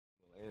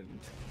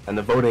and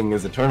the voting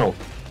is eternal.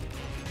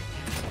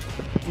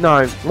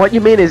 No, what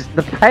you mean is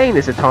the pain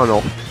is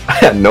eternal.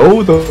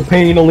 No, the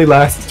pain only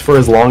lasts for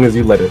as long as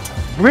you let it.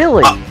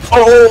 Really?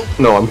 Oh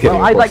no, I'm kidding.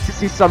 Well, I'd like to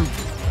see some.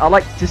 I'd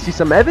like to see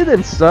some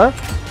evidence, sir.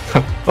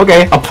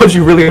 Okay, I'll punch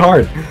you really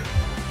hard.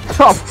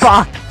 Oh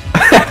fuck!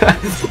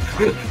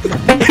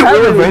 It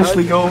will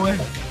eventually go away.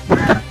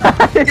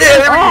 Yeah, there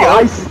we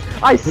go.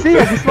 I see.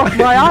 I just lost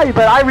my eye,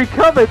 but I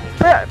recovered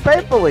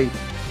painfully.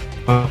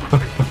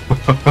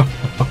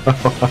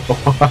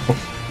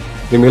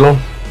 Leave me alone.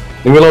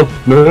 Leave me alone.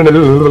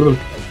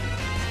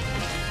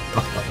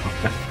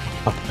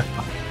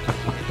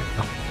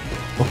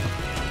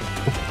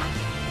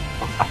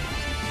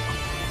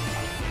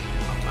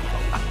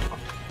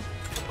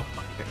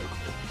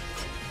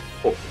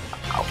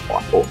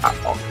 No.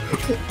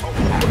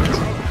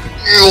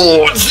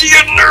 Oh, see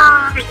a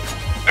nerd!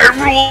 I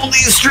rule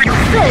these streets!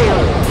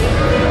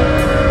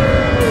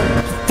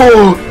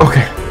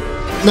 Okay.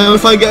 Now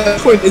if I get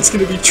a point, it's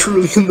gonna be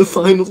truly in the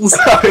finals.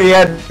 Oh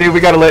yeah, dude, we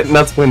gotta let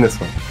Nuts win this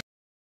one.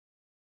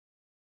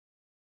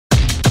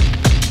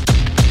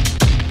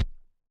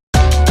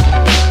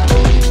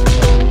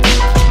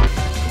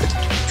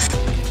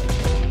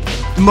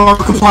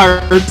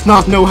 Markiplier does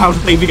not know how to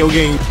play video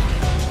games.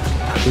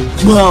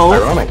 Well...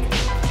 Ironic.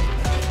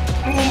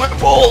 Oh, my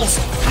balls!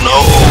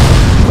 No!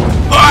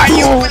 Ah,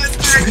 you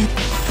bastard!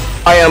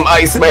 I am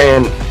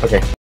Iceman!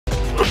 Okay.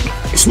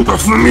 It's not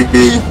for me!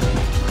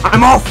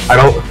 I'm off! I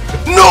don't...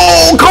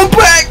 No! Come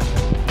back!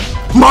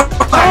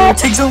 Markiplier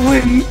takes a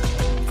win!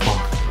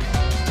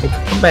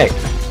 Come back.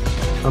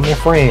 I'm your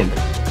friend.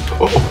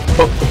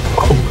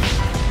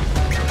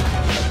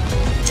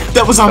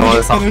 That was on me.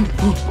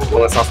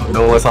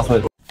 No, let's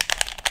Sauceman.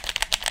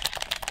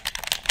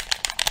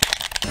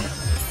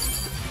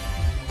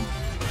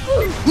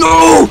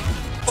 No!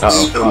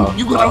 Uh-oh.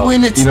 You gotta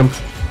win it! Eat him.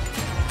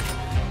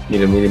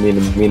 Eat him. Eat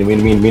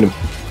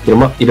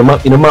him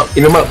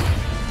up.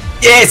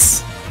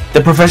 Yes!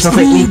 The professional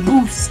technique.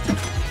 Boost!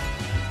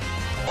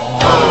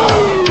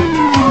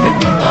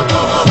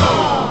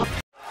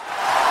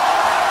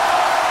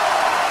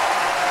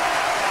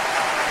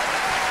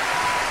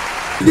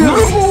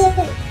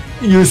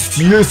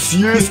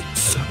 Yes.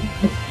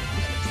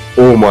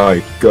 Oh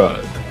my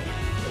god.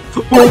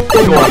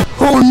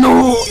 Oh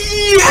no!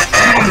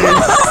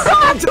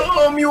 Yes!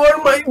 Tom, you are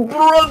my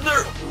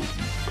brother!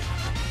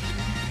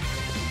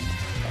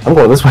 I'm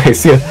going this way,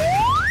 see ya.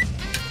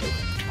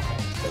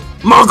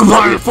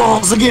 Markiplier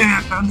falls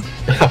again!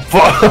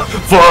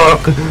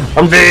 Fuck!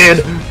 I'm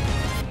dead!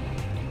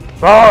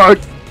 Fuck!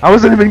 I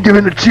wasn't even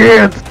given a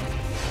chance!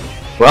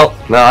 Well,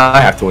 now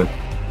I have to win.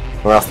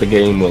 Or else the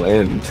game will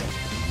end.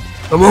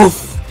 I'm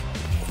off!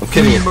 I'm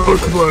kidding you.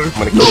 Markiplier.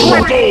 I'm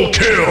gonna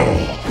kill you.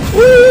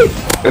 Woo!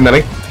 And then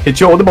I hit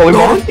you with the bowling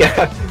ball.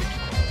 Yeah.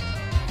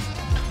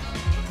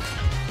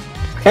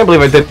 I can't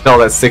believe I did all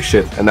that sick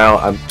shit, and now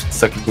I'm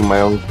sucking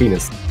my own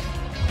penis.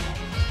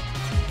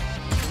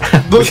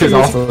 Which is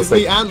also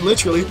sick. And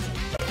literally.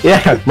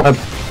 Yeah, my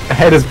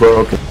head is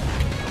broken.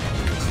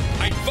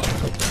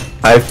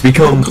 I've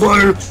become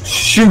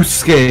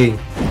Shusuke.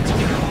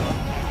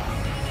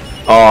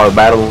 Oh,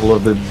 battle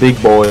of the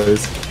big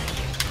boys.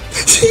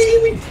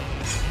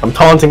 I'm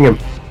taunting him.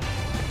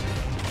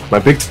 My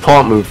big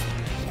taunt move.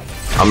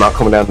 I'm not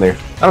coming down there.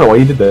 I don't know why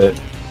you did that.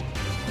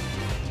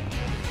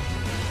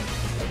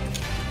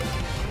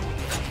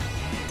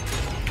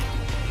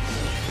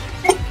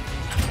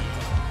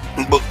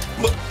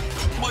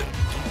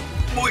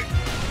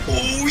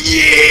 Oh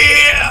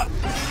yeah!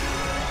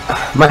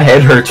 My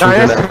head hurts. No,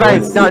 that's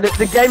fake. No,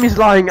 the game is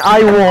lying.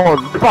 I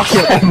won. Fuck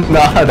it.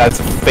 Nah, that's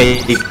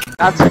fake.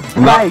 That's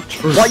fake.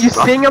 What you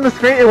seeing on the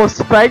screen, it was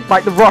fake,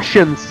 like the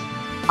Russians.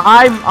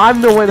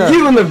 I'm the winner.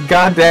 You and the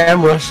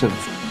goddamn Russians.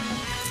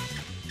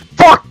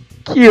 Fuck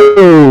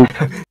you.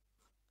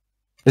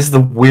 This is the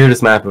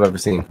weirdest map I've ever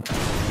seen.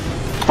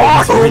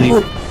 Fuck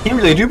you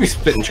really do be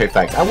spitting straight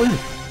facts. I win.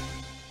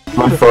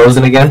 Am I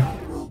frozen again?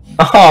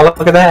 Oh, look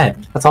at that.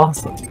 That's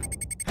awesome.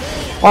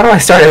 Why do I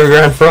start every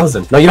round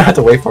frozen? No, you don't have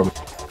to wait for me.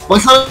 Why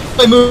can't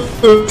I move?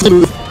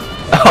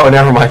 Oh,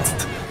 never mind.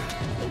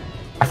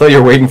 I thought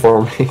you were waiting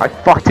for me. I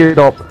fucked it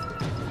up.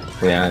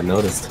 Yeah, I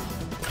noticed.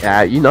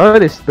 Yeah, you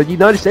noticed, but you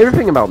noticed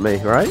everything about me,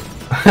 right?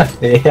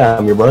 Yeah,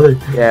 I'm your brother.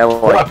 Yeah,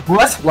 like,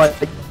 what? Like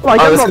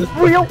I'm not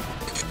real.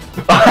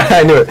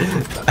 I knew it.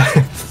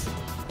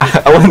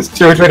 I wasn't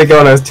sure which way to go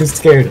and I was too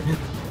scared.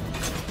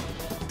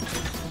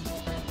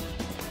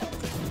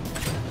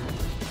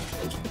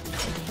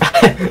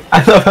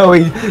 I love how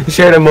we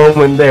shared a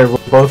moment there. We're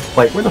both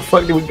like, where the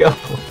fuck did we go?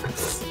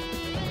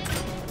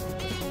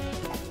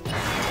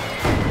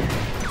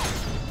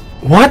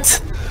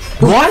 What?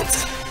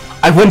 What?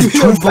 I went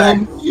too far.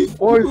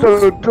 Why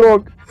so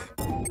drunk?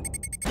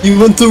 You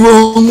went the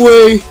wrong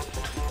way.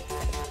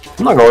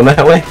 I'm not going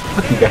that way.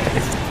 Fuck you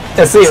guys.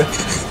 Yeah, see ya.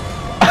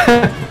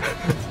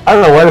 I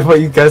don't know why the fuck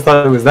you guys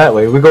thought it was that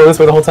way. We're going this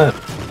way the whole time.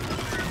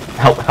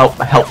 Help.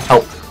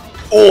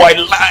 Oh, I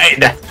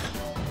lied.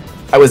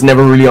 I was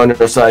never really on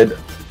your side.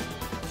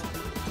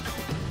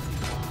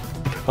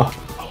 Oh.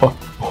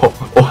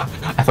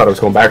 thought I was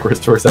going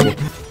backwards for a second.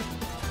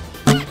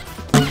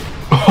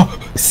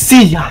 Oh,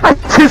 see ya! I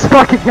just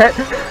fucking hit.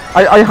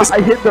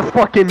 I hit the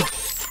fucking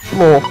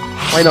floor.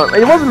 Why not?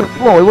 It wasn't the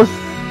floor. It was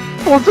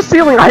the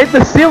ceiling. I hit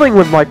the ceiling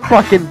with my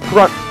fucking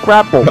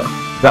grapple.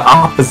 The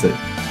opposite.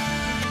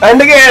 And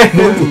again!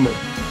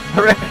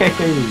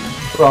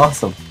 Hooray! We're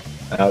awesome.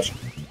 Ouch.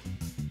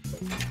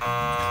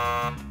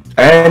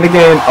 And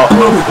again. Oh,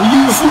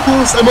 you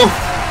fools! I'm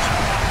off.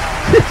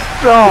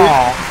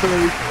 Oh.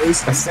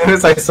 As soon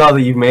as I saw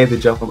that you made the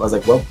jump, I was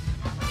like, well,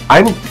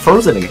 I'm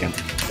frozen again.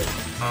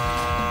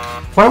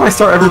 Why do I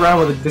start every round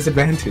with a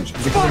disadvantage?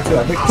 Is it coming to?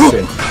 I think this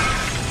shit.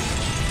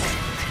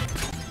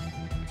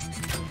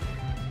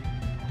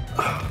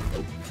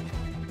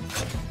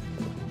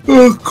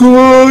 Oh, come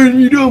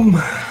on, eat 'em!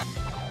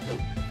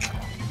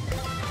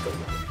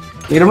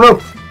 Eat 'em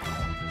rope!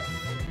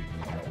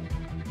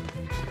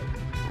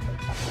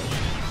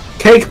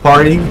 Cake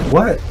party?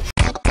 What?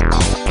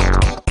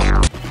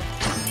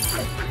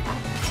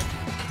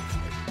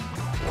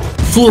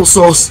 Fool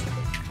sauce.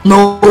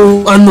 No,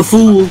 I'm the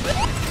fool.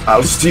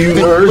 I'll see you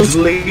nerds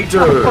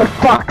later! For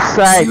fuck's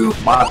sake!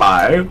 Bye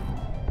bye!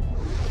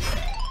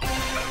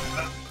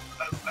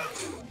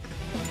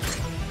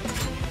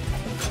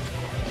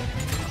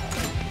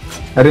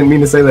 I didn't mean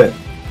to say that.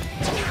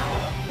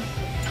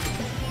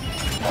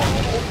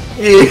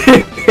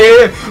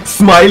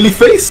 Smiley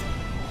face?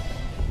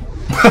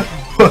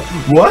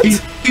 What?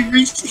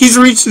 He's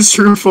reached his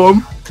true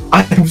form.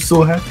 I am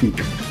so happy.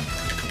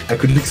 I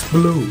could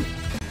explode.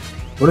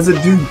 What does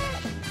it do?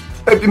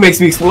 It makes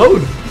me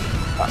explode.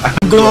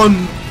 I'm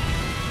gone.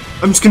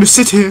 I'm just gonna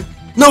sit here.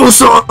 No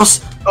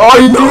sauce! Oh,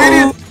 you No!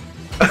 idiot!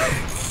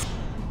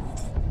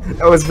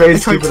 That was very I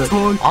tried to stupid.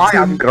 taunt I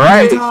am him.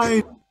 great. He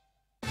died.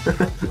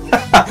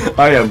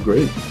 I am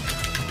great.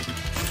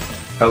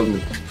 Help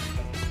me.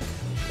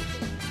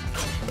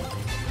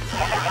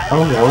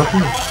 Oh,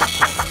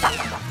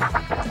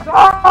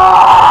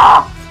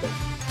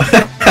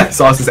 what?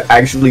 Sauce is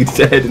actually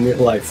dead in real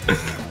life.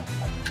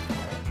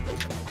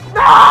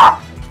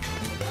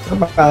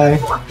 Bye.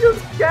 Fuck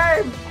this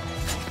game!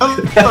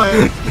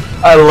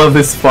 I love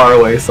this far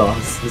away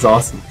Sauce. It's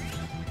awesome.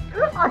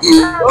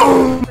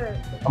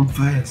 I'm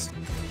fast.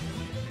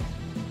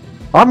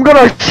 I'm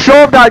gonna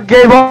shove that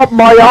game up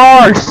my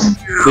arse!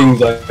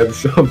 Things I've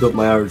shoved up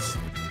my arse.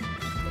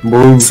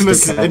 Boom.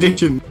 Christmas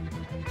edition.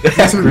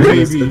 It's a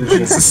baby.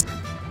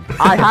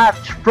 I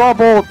have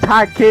trouble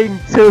tagging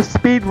to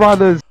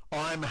speedrunners.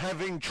 I'm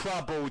having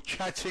trouble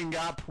catching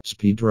up.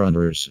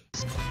 Speedrunners.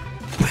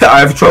 I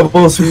have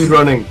trouble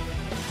speedrunning.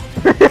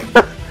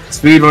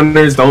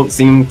 Speedrunners don't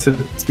seem to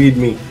speed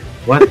me.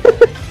 What?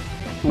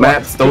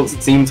 Maps don't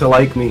seem to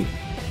like me.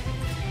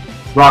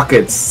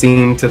 Rockets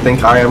seem to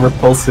think I am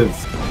repulsive.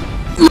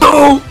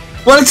 No!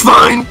 Well, it's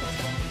fine.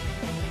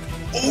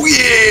 Oh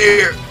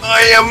yeah!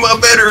 I am a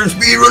better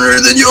speedrunner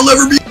than you'll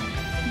ever be!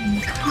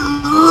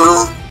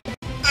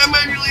 I'm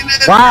actually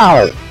dead!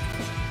 Wow!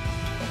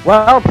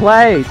 Well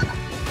played!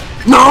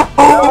 No!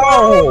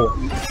 Oh!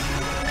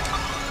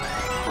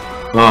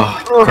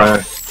 Oh,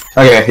 cry.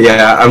 Okay,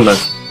 yeah, I'm done.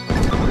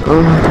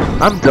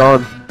 I'm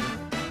done.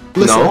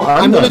 Listen, No,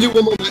 I'm gonna done. do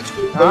one more match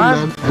for one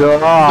I'm man.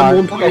 And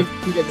one done. point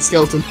you get the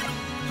skeleton.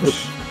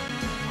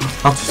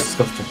 I'll just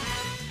go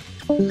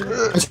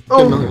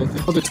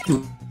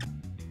to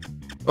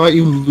Alright,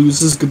 you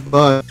losers,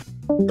 goodbye.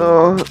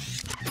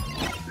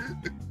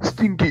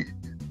 Stinky.